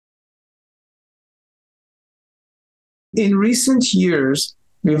In recent years,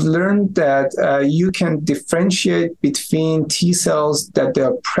 we've learned that you can differentiate between T cells that they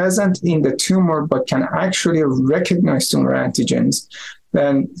are present in the tumor but can actually recognize tumor antigens,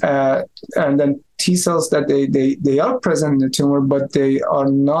 and then T cells that they are present in the tumor, but they are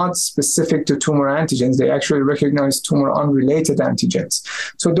not specific to tumor antigens. They actually recognize tumor unrelated antigens.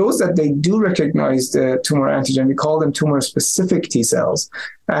 So those that they do recognize the tumor antigen, we call them tumor specific T cells.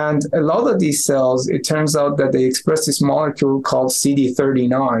 And a lot of these cells, it turns out that they express this molecule called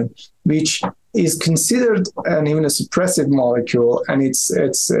CD39, which is considered an immunosuppressive molecule, and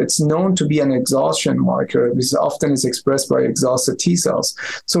it's known to be an exhaustion marker, which often is expressed by exhausted T cells.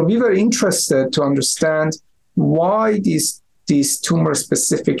 So we were interested to understand why these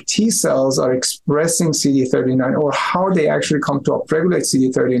tumor-specific T cells are expressing CD39, or how they actually come to upregulate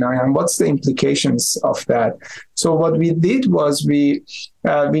CD39, and what's the implications of that. So what we did was we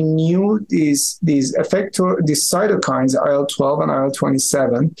knew these cytokines, IL-12 and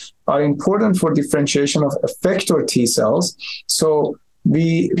IL-27, are important for differentiation of effector T cells. So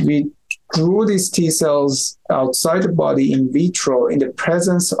we grew these T cells outside the body in vitro in the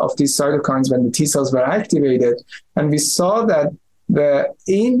presence of these cytokines when the T cells were activated, and we saw that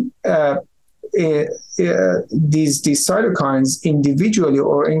these cytokines individually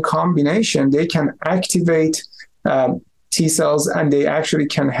or in combination, they can activate T cells, and they actually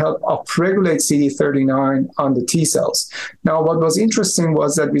can help upregulate CD39 on the T cells. Now, what was interesting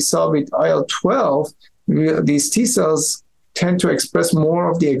was that we saw with IL-12, these T cells tend to express more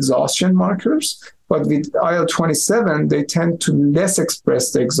of the exhaustion markers, but with IL-27, they tend to less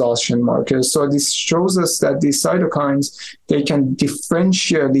express the exhaustion markers. So this shows us that these cytokines, they can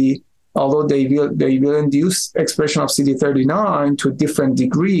differentially, although they will induce expression of CD39 to different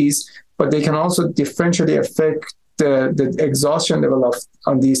degrees, but they can also differentially affect the exhaustion level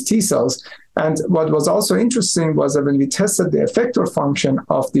on these T cells. And what was also interesting was that when we tested the effector function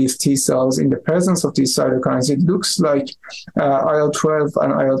of these T cells in the presence of these cytokines, it looks like IL-12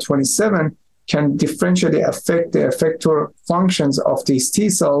 and IL-27 can differentially affect the effector functions of these T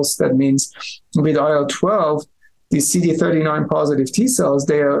cells. That means with IL-12, the CD39 positive T cells,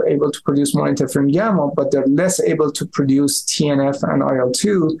 they are able to produce more interferon gamma, but they're less able to produce TNF and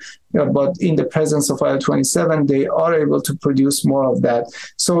IL-2. But in the presence of IL-27, they are able to produce more of that.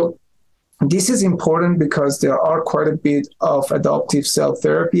 So this is important because there are quite a bit of adoptive cell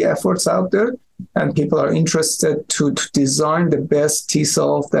therapy efforts out there, and people are interested to design the best T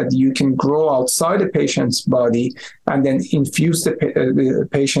cells that you can grow outside a patient's body and then infuse the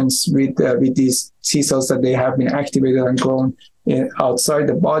patients with these T cells that they have been activated and grown outside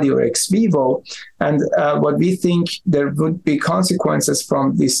the body or ex vivo. And what we think there would be consequences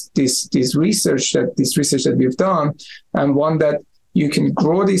from this research that we've done, and one that you can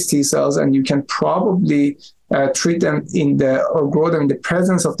grow these T cells and you can probably treat them or grow them in the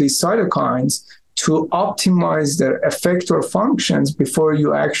presence of these cytokines to optimize their effector functions before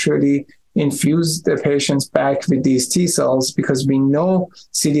you actually infuse the patients back with these T cells, because we know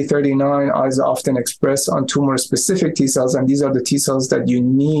CD39 is often expressed on tumor-specific T cells, and these are the T cells that you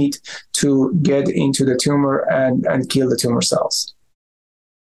need to get into the tumor and kill the tumor cells.